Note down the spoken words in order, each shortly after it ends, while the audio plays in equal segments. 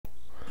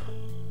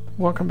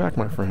Welcome back,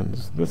 my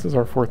friends. This is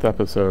our 4th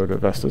episode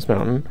of Estes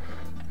Mountain,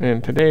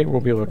 and today we'll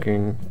be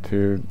looking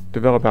to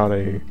develop out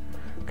a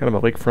kind of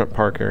a lakefront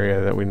park area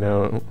that we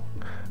know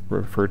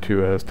referred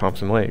to as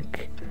Thompson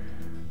Lake.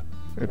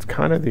 It's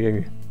kind of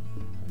the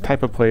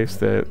type of place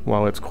that,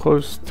 while it's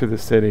close to the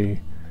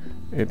city,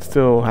 it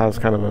still has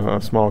kind of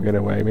a small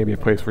getaway, maybe a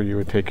place where you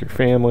would take your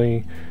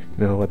family,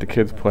 let the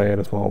kids play at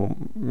a small,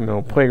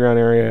 playground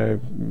area.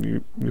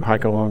 You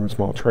hike along a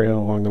small trail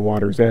along the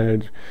water's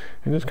edge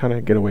and just kind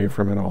of get away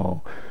from it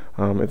all.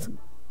 It's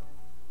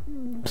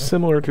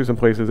similar to some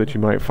places that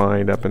you might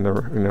find up in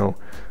the,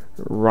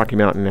 Rocky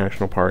Mountain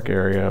National Park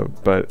area,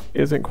 but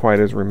isn't quite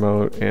as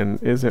remote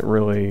and isn't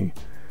really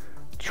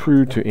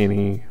true to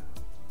any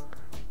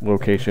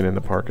location in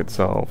the park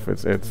itself.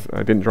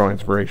 I didn't draw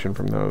inspiration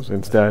from those.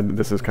 Instead,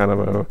 this is kind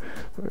of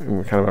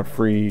a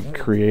free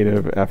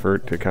creative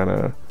effort to kind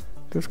of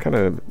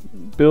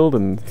build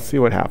and see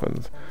what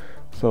happens.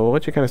 So we'll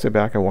let you kind of sit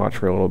back and watch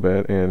for a little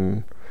bit,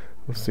 and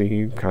we'll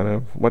see kind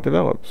of what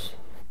develops.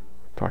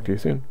 Talk to you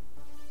soon.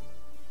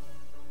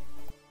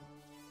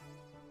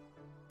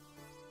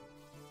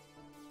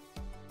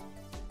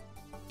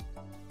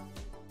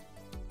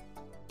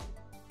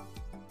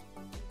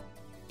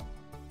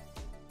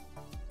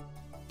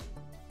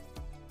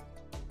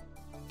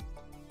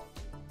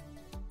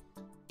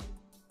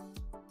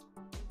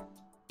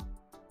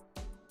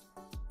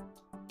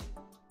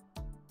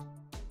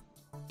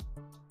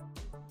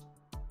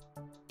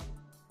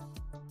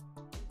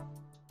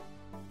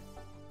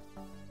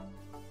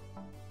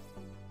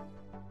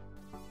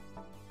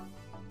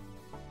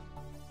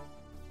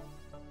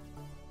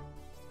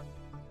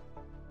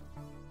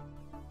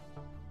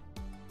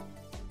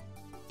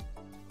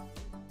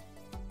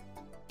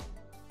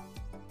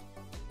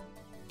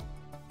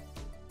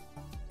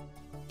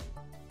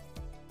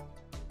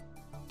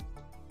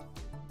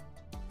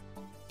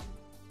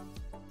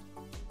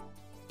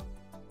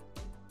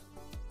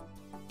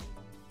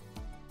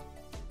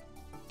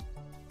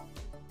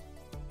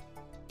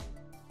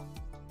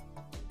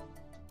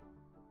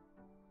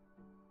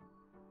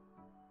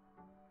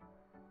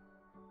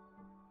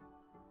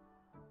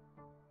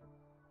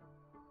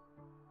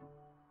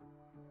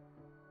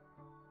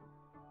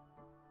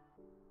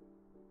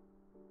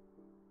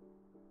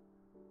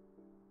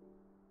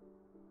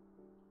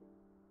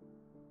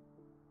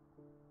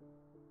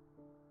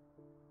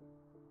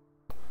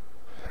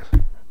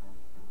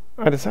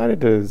 I decided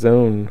to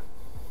zone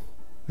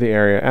the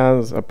area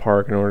as a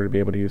park in order to be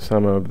able to use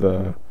some of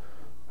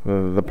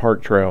the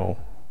park trail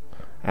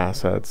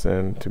assets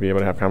and to be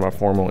able to have kind of a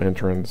formal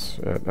entrance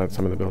at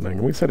some of the building.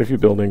 And we set a few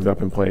buildings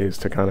up in place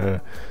to kind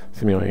of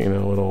simulate,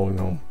 little,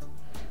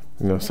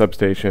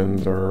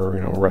 substations or,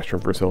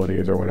 restroom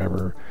facilities or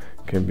whatever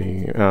can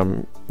be.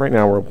 Right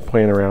now we're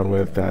playing around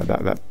with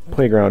that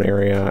playground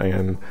area,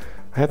 and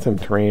I had some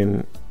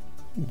terrain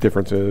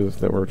differences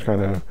that were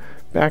kind of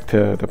back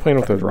to playing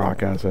with those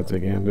rock assets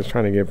again, just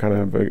trying to give kind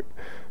of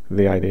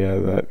the idea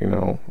that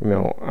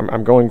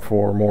I'm going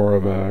for more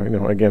of a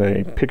again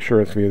a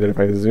picturesque view, that if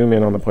I zoom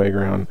in on the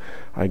playground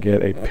I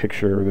get a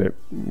picture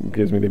that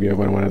gives me the view of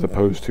what I want, as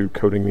opposed to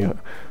coating the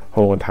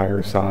whole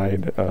entire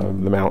side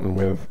of the mountain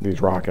with these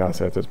rock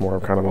assets. It's more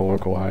of kind of a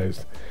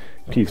localized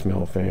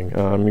piecemeal thing. You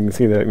can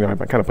see that I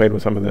kind of played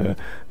with some of the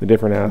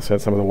different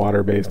assets, some of the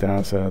water-based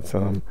assets.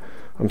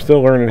 I'm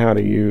still learning how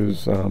to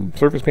use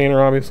Surface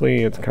Painter.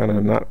 Obviously, it's kind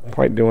of not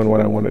quite doing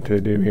what I want it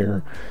to do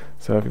here.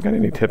 So if you've got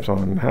any tips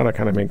on how to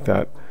kind of make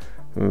that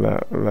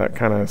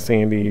kind of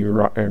sandy,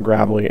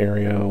 gravelly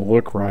area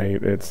look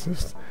right, it's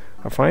just,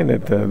 I find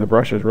that the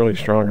brush is really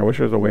strong. I wish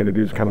there was a way to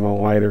do kind of a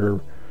lighter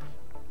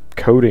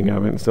coating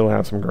of it and still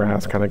have some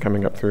grass kind of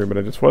coming up through, but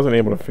I just wasn't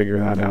able to figure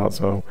that out.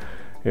 So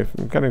if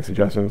you've got any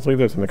suggestions, leave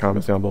those in the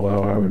comments down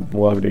below. I would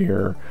love to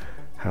hear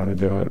how to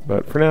do it.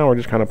 But for now, we're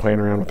just kind of playing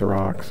around with the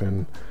rocks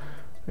and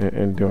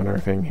doing our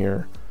thing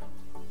here.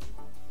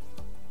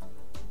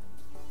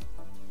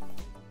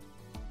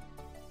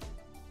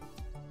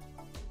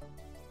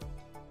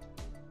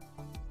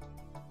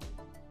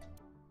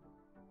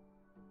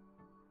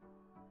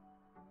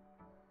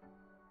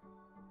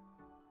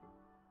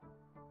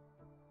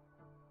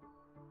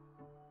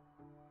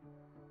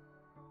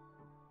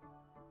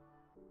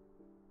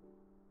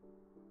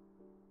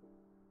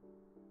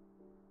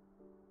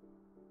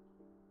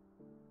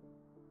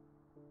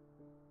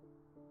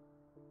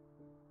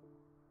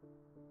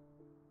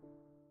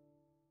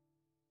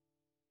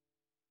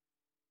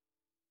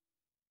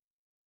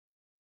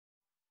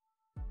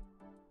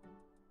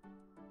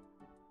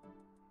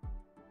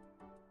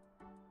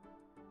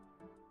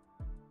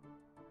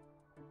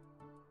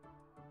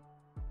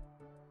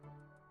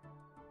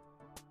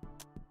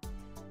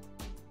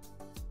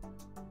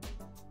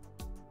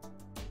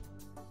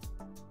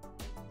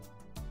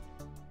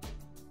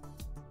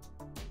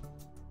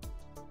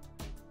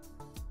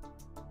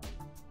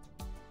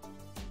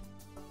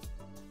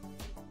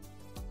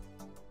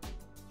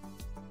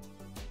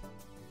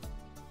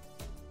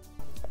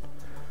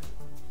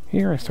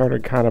 Here I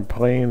started kind of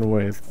playing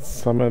with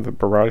some of the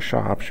brush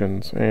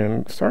options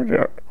and started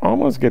to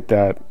almost get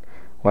that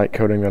light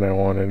coating that I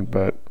wanted,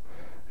 but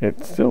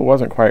it still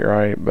wasn't quite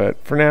right.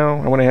 But for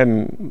now, I went ahead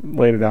and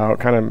laid it out,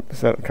 kind of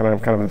set kind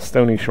of a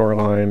stony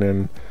shoreline,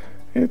 and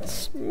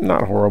it's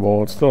not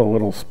horrible. It's still a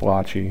little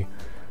splotchy.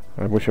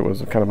 I wish it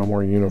was kind of a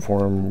more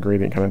uniform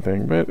gradient kind of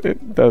thing, but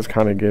it does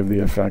kind of give the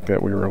effect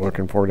that we were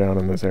looking for down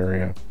in this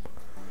area.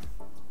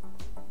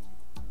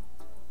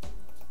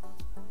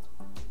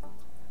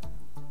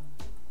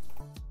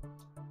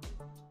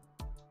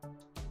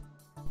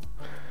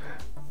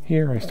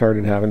 Here I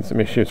started having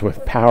some issues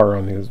with power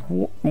on these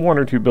one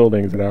or two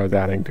buildings that I was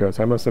adding to it,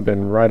 so I must have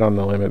been right on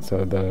the limits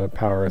of the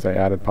power as I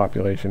added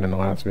population in the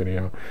last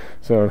video.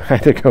 So I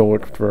had to go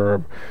look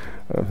for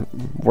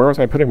where was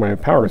I putting my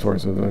power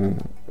sources,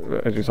 and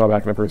as you saw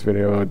back in the first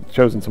video, I'd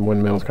chosen some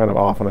windmills kind of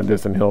off on a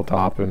distant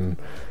hilltop, and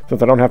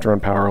since I don't have to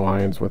run power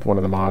lines with one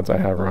of the mods I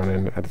have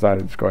running, I decided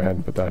to just go ahead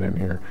and put that in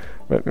here.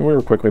 But we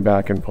were quickly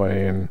back in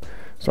play and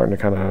starting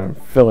to kind of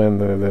fill in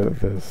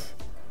this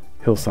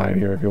hillside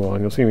here, if you will,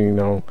 and you'll see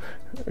me,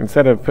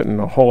 instead of putting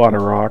a whole lot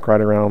of rock right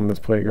around this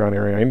playground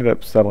area, I ended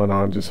up settling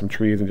on just some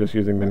trees and just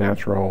using the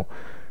natural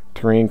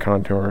terrain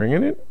contouring,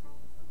 and it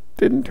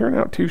didn't turn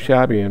out too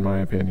shabby in my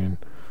opinion.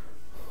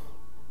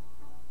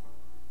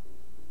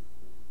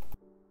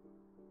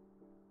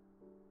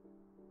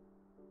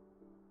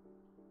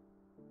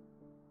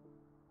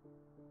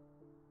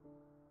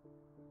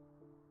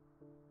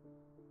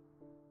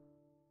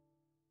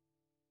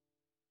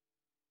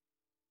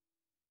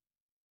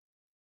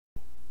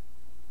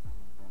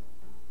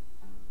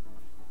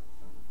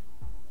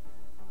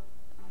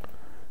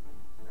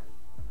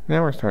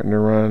 Now we're starting to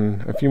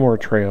run a few more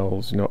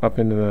trails, up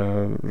into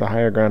the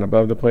higher ground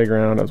above the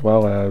playground, as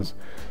well as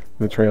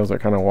the trails that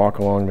kind of walk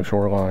along the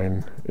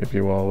shoreline, if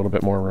you will, a little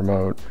bit more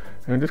remote.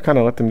 And just kind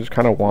of let them just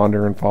kind of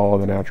wander and follow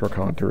the natural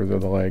contours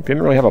of the lake.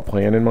 Didn't really have a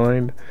plan in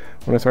mind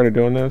when I started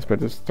doing this, but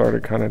just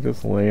started kind of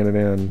just laying it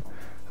in.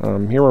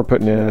 Here we're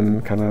putting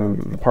in kind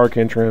of the park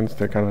entrance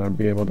to kind of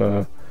be able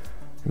to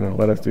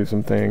let us do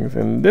some things.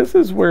 And this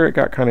is where it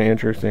got kind of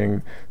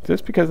interesting,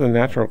 just because of the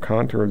natural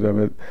contours of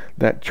it.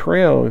 That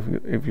trail,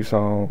 if you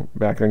saw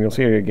back then, you'll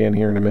see it again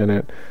here in a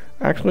minute,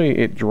 actually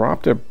it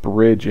dropped a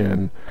bridge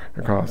in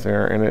across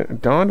there, and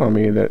it dawned on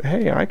me that,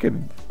 hey, I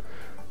could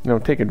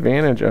take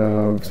advantage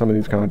of some of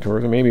these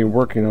contours and maybe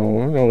work a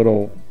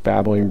little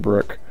babbling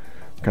brook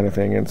kind of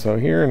thing. And so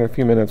here in a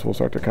few minutes we'll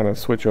start to kind of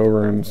switch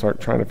over and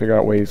start trying to figure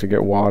out ways to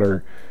get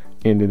water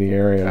into the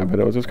area. But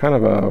it was just kind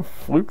of a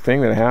fluke thing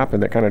that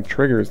happened that kind of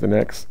triggers the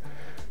next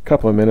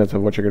couple of minutes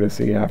of what you're going to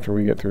see after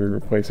we get through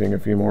replacing a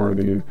few more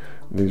of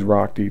these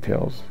rock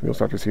details. You'll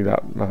start to see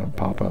that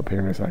pop up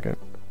here in a second.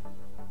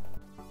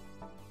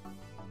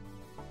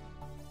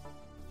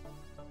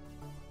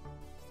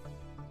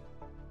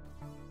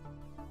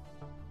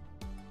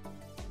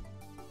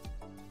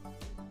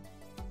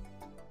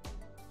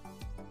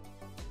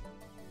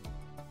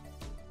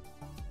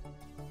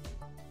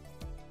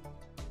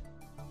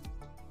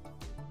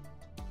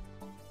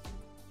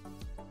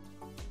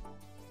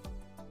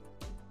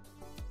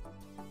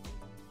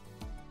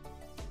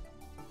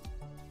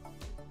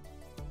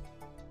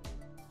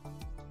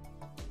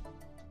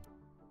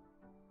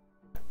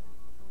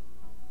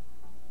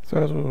 So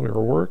as we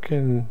were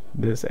working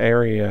this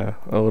area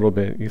a little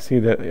bit, you see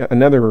that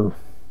another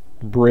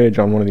bridge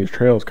on one of these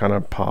trails kind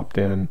of popped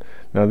in.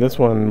 Now this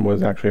one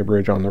was actually a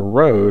bridge on the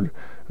road,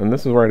 and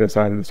this is where I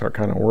decided to start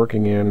kind of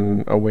working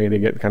in a way to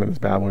get kind of this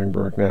babbling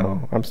brook.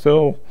 Now I'm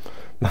still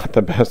not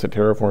the best at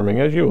terraforming,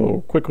 as you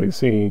will quickly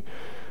see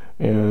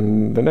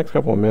in the next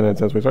couple of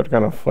minutes. As we start to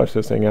kind of flesh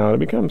this thing out, it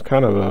becomes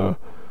kind of a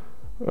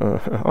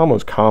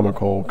almost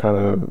comical, kind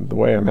of the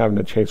way I'm having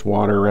to chase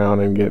water around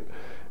and get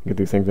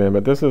these things in.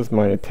 But this is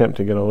my attempt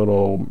to get a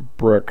little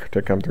brook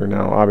to come through.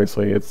 Now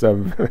obviously it's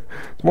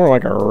it's more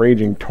like a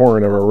raging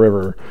torrent of a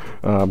river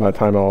by the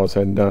time all is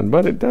said and done,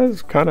 but it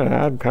does kind of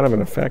add kind of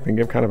an effect and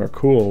give kind of a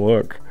cool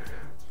look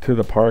to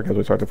the park as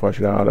we start to flesh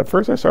it out. At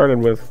first I started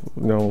with,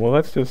 well,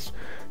 let's just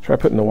try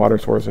putting the water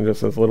source in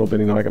just this little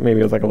bit, like maybe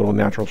it was like a little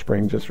natural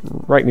spring just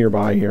right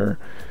nearby here.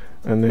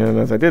 And then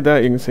as I did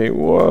that, you can see,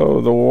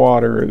 whoa, the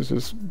water is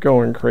just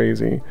going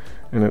crazy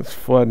and it's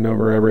flooding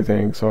over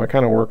everything. So I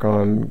kind of work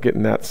on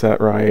getting that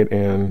set right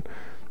and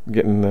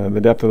getting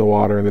the depth of the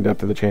water and the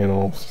depth of the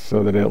channel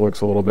so that it looks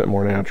a little bit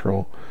more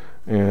natural.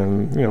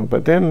 And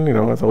but then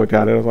as I looked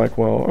at it, I was like,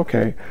 well,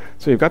 okay,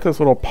 so you've got this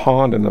little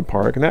pond in the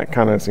park, and that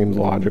kind of seems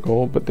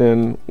logical, but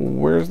then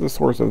where's the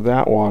source of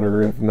that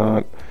water? If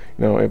not,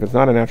 if it's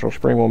not a natural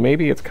spring, well,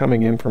 maybe it's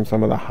coming in from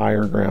some of the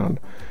higher ground.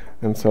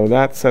 And so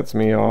that sets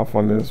me off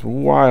on this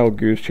wild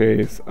goose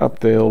chase up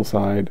the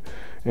hillside,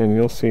 and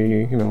you'll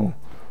see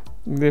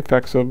the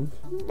effects of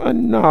a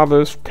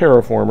novice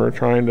terraformer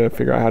trying to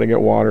figure out how to get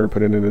water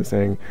put into this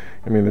thing.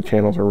 I mean, the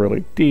channels are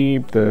really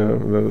deep,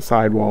 the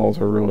side walls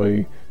are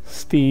really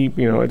steep,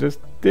 it just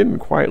didn't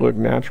quite look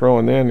natural.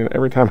 And then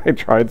every time I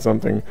tried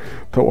something,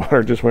 the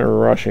water just went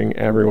rushing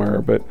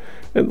everywhere. But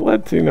it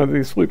led to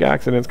these fluke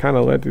accidents kind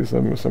of led to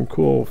some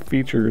cool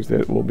features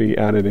that will be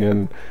added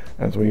in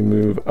as we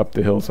move up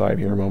the hillside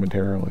here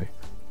momentarily.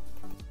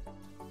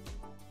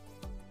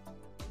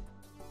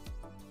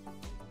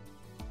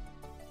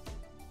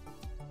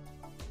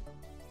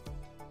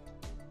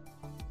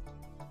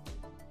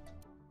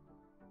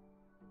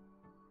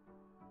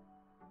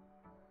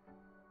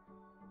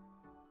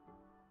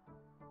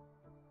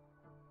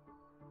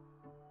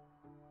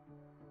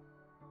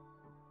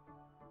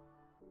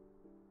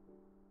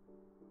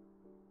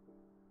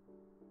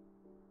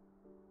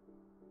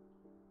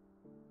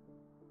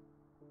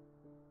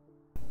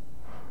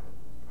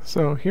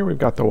 So here we've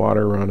got the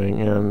water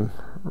running, and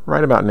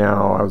right about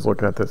now I was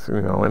looking at this,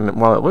 and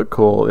while it looked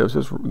cool, it was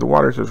just the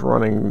water's just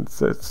running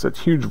such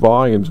huge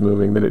volumes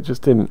moving that it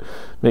just didn't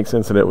make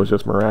sense that it was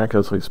just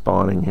miraculously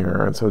spawning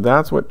here. And so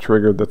that's what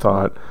triggered the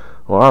thought,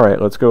 well, all right,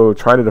 let's go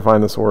try to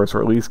define the source,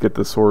 or at least get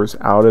the source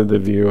out of the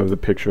view of the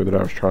picture that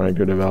I was trying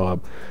to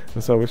develop.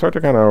 And so we start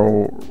to kind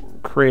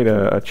of create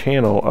a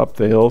channel up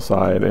the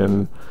hillside,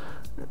 and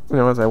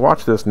as I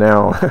watch this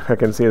now, I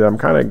can see that I'm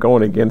kind of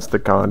going against the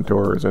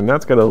contours, and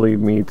that's going to lead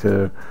me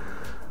to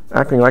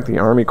acting like the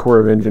Army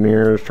Corps of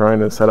Engineers trying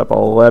to set up a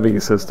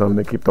levee system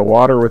to keep the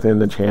water within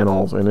the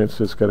channels, and it's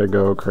just going to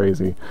go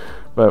crazy.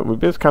 But we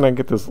just kind of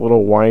get this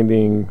little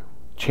winding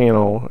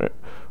channel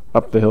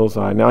up the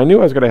hillside. Now I knew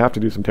I was going to have to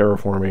do some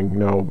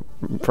terraforming,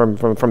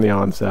 from the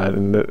onset,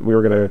 and that we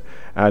were going to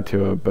add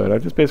to it. But I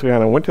just basically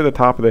kind of went to the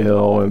top of the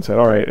hill and said,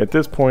 all right, at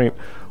this point,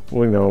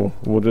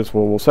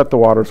 we'll set the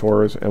water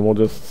source, and we'll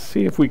just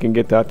see if we can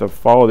get that to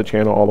follow the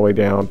channel all the way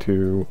down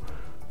to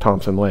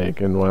Thompson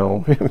Lake. And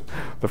well,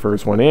 the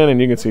first one in,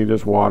 and you can see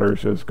just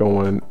water's just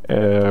going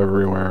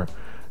everywhere.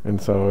 And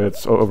so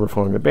it's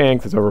overflowing the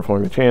banks, it's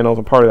overflowing the channels,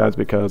 and part of that is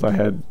because I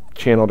had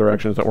channel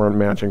directions that weren't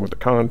matching with the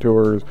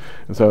contours,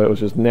 and so it was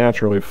just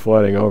naturally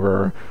flooding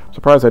over. I'm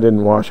surprised I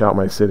didn't wash out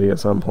my city at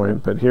some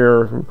point, but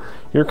here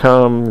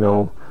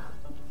come,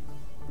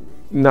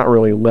 not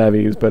really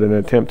levees, but an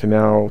attempt to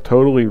now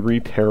totally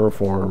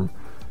re-terraform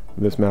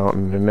this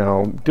mountain. And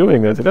now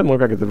doing this, it doesn't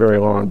look like it's very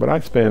long, but I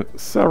spent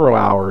several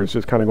hours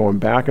just kind of going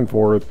back and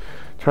forth,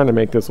 trying to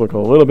make this look a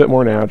little bit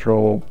more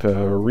natural, to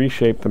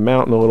reshape the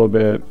mountain a little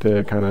bit,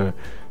 to kind of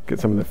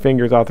get some of the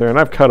fingers out there. And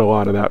I've cut a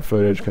lot of that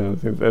footage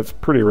because it's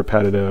pretty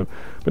repetitive,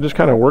 but just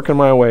kind of working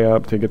my way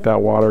up to get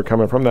that water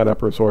coming from that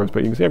upper source.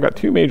 But you can see I've got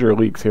two major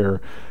leaks here.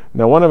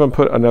 Now one of them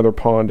put another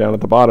pond down at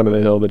the bottom of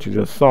the hill that you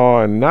just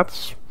saw, and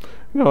that's,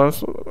 I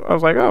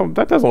was like, oh,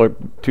 that doesn't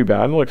look too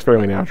bad. It looks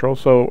fairly natural.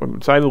 So I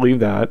decided to leave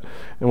that,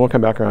 and we'll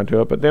come back around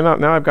to it. But then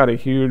now I've got a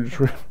huge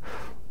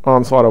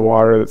onslaught of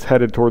water that's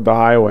headed toward the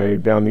highway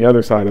down the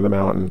other side of the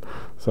mountain.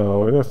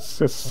 So it's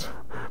just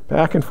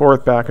back and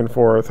forth, back and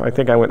forth. I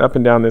think I went up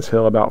and down this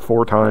hill about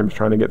 4 times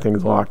trying to get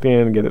things locked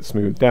in, get it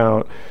smoothed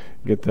out,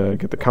 get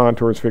the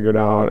contours figured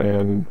out,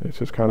 and it's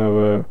just kind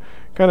of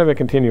a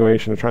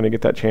continuation of trying to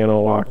get that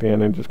channel locked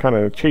in and just kind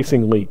of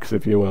chasing leaks,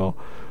 if you will.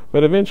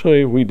 But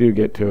eventually we do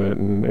get to it,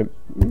 and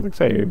like I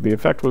say, the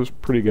effect was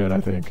pretty good, I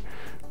think.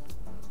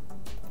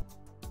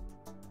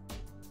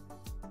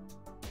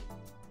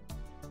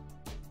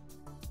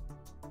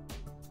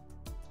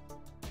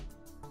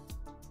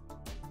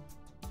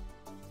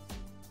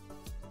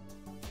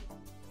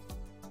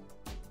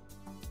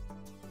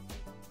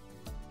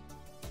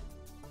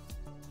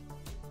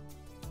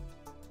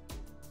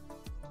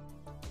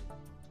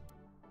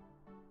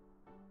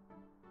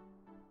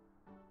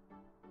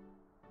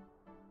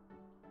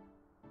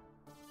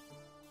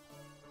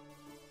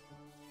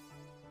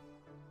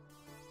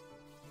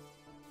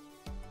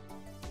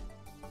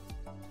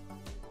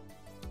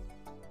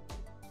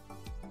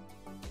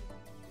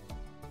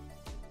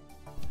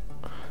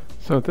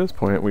 So at this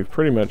point, we've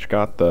pretty much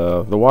got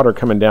the water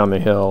coming down the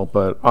hill,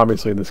 but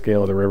obviously the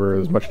scale of the river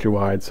is much too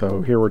wide,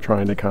 so here we're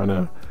trying to kind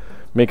of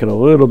make it a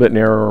little bit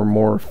narrower,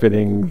 more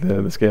fitting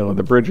the scale of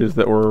the bridges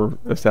that were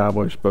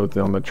established, both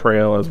on the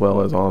trail as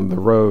well as on the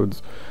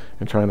roads,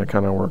 and trying to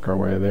kind of work our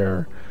way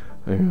there.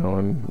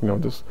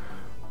 Just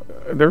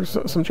there's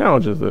some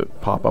challenges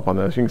that pop up on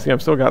this. You can see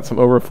I've still got some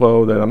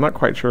overflow that I'm not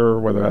quite sure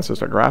whether that's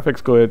just a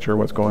graphics glitch or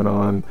what's going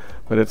on,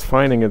 but it's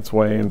finding its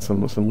way, and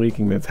some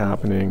leaking that's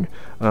happening.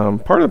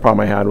 Part of the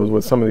problem I had was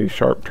with some of these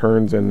sharp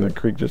turns in the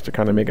creek, just to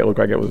kind of make it look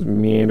like it was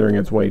meandering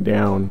its way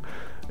down.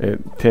 It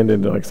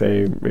tended to,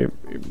 it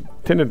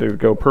tended to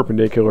go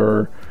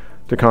perpendicular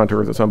to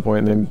contours at some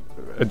point and then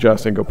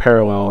adjust and go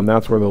parallel, and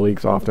that's where the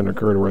leaks often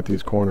occurred, were at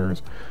these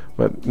corners.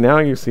 But now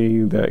you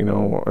see that,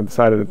 I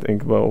decided to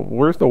think, well,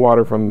 where's the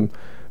water from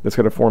that's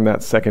going to form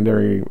that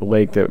secondary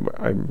lake that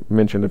I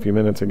mentioned a few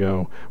minutes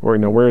ago? Or,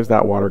 where is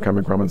that water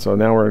coming from? And so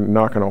now we're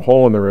knocking a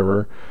hole in the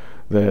river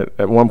that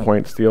at one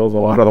point steals a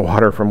lot of the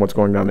water from what's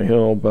going down the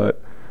hill,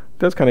 but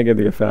does kind of give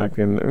the effect.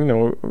 And, a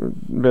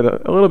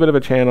little bit of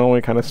a channel,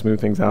 we kind of smooth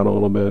things out a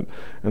little bit,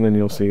 and then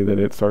you'll see that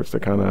it starts to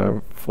kind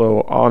of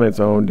flow on its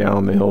own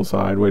down the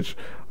hillside, which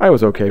I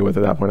was okay with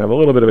at that point. I have a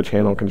little bit of a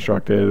channel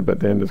constructed, but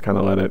then just kind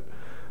of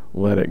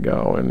let it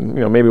go. And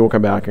maybe we'll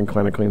come back and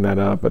kind of clean that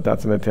up, but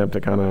that's an attempt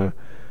to kind of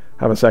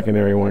have a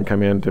secondary one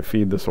come in to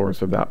feed the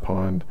source of that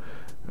pond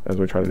as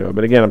we try to do it.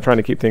 But again, I'm trying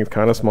to keep things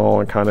kind of small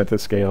and kind of to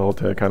scale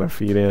to kind of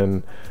feed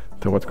in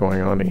to what's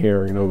going on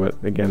here,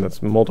 but again,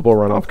 that's multiple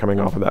runoffs coming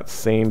off of that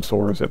same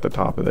source at the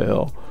top of the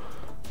hill.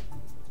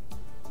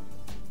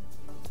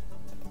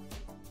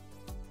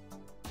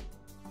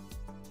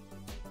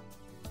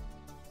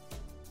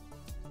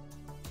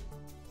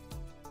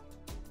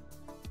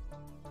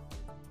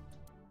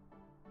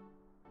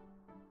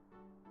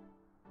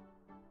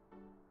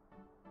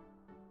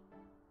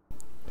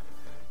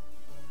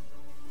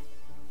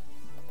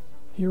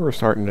 Here we're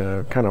starting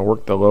to kind of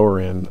work the lower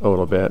end a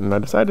little bit, and I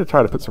decided to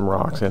try to put some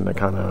rocks in to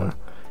kind of,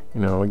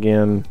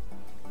 again,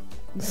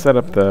 set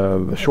up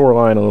the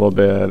shoreline a little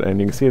bit, and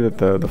you can see that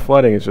the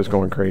flooding is just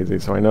going crazy.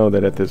 So I know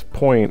that at this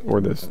point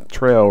where this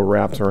trail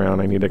wraps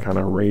around, I need to kind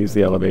of raise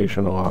the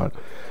elevation a lot.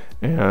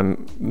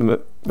 And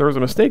there was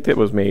a mistake that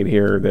was made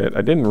here that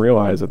I didn't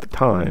realize at the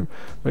time,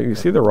 but you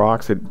see the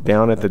rocks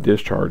down at the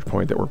discharge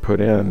point that were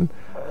put in,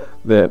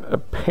 that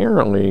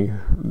apparently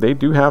they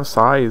do have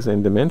size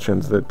and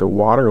dimensions that the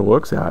water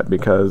looks at,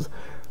 because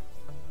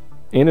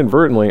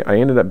inadvertently I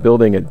ended up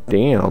building a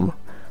dam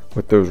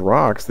with those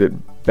rocks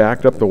that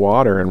backed up the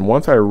water. And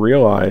once I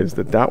realized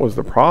that that was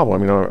the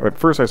problem, at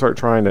first I started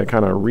trying to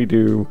kind of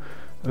redo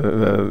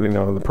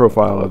the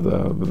profile of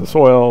the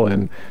soil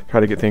and try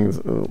to get things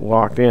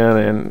locked in,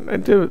 and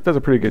it does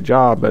a pretty good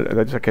job, but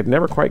I could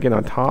never quite get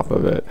on top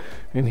of it.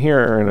 And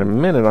here in a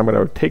minute I'm going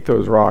to take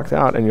those rocks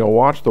out, and you'll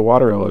watch the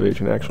water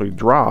elevation actually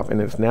drop, and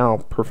it's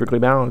now perfectly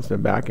balanced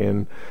and back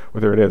in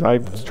where it is.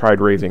 I've tried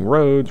raising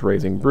roads,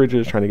 raising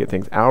bridges, trying to get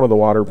things out of the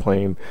water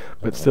plane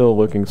but still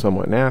looking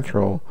somewhat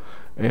natural.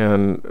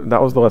 And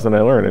that was the lesson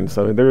I learned. And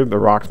so there the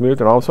rocks moved,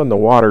 and all of a sudden the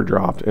water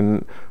dropped,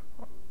 and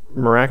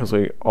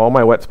miraculously all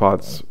my wet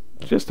spots,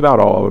 just about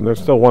all of them,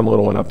 there's still one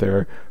little one up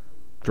there,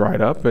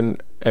 dried up,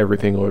 and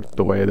everything looked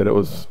the way that it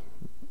was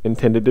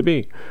intended to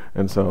be.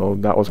 And so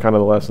that was kind of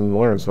the lesson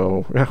learned.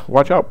 So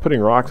watch out putting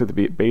rocks at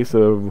the base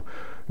of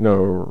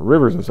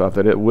rivers and stuff,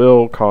 that it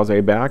will cause a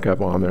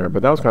backup on there.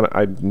 But that was kind of,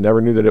 I never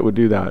knew that it would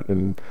do that,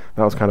 and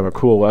that was kind of a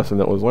cool lesson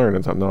that was learned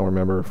and something I'll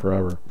remember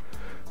forever.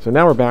 So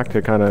now we're back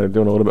to kind of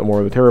doing a little bit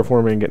more of the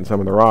terraforming, getting some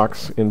of the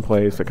rocks in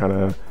place to kind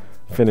of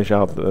finish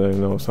out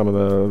some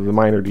of the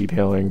minor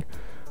detailing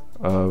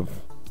of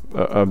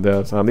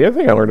this. The other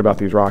thing I learned about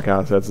these rock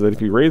assets is that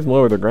if you raise them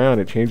lower to the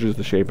ground, it changes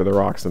the shape of the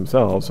rocks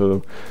themselves.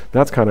 So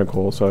that's kind of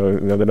cool. So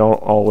they don't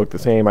all look the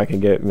same. I can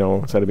get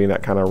instead of being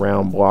that kind of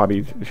round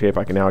blobby shape,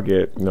 I can now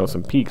get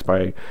some peaks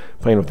by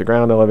playing with the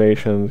ground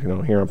elevations.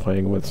 Here I'm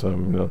playing with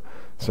some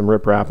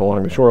riprap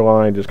along the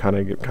shoreline, just kind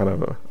of get kind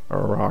of a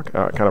rock,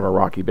 kind of a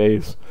rocky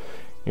base.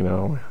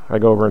 I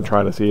go over and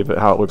try to see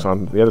how it looks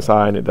on the other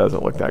side, and it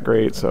doesn't look that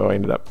great, so I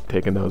ended up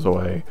taking those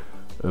away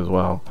as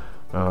well.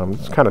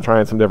 Just kind of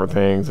trying some different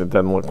things. It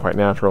doesn't look quite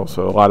natural,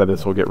 so a lot of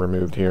this will get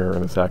removed here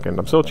in a second.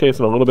 I'm still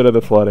chasing a little bit of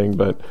the flooding,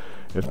 but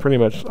it's pretty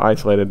much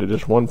isolated to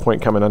just one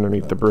point coming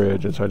underneath the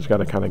bridge, and so I just got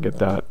to kind of get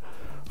that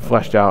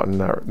fleshed out and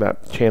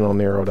that channel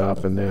narrowed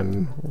up, and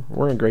then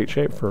we're in great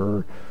shape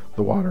for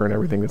the water and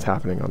everything that's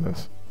happening on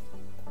this.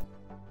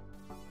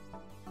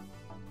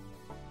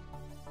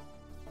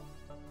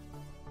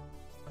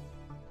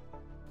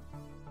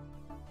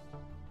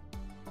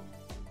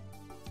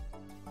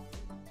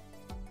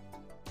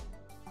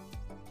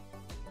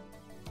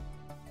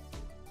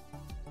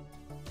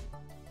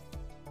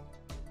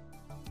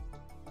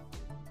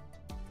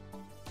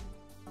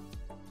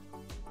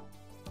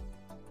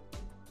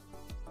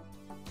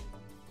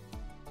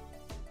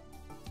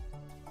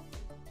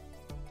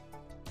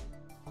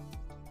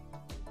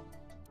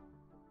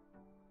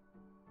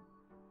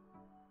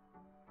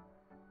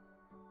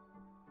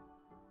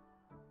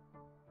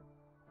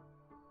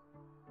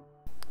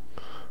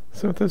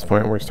 So at this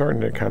point, we're starting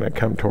to kind of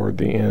come toward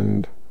the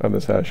end of the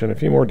session. A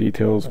few more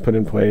details put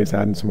in place,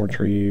 adding some more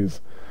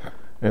trees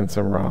and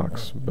some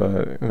rocks.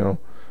 But,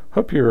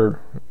 hope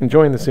you're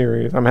enjoying the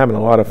series. I'm having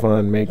a lot of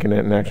fun making it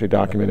and actually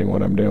documenting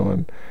what I'm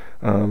doing.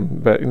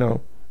 But,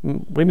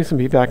 leave me some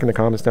feedback in the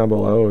comments down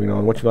below,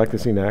 on what you'd like to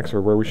see next or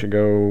where we should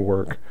go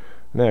work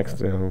next.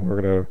 We're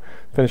going to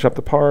finish up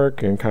the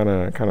park and kind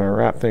of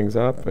wrap things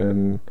up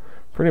and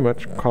pretty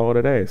much call it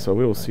a day. So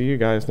we will see you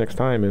guys next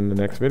time in the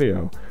next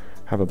video.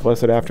 Have a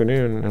blessed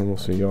afternoon, and we'll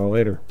see you all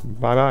later.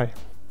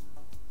 Bye-bye.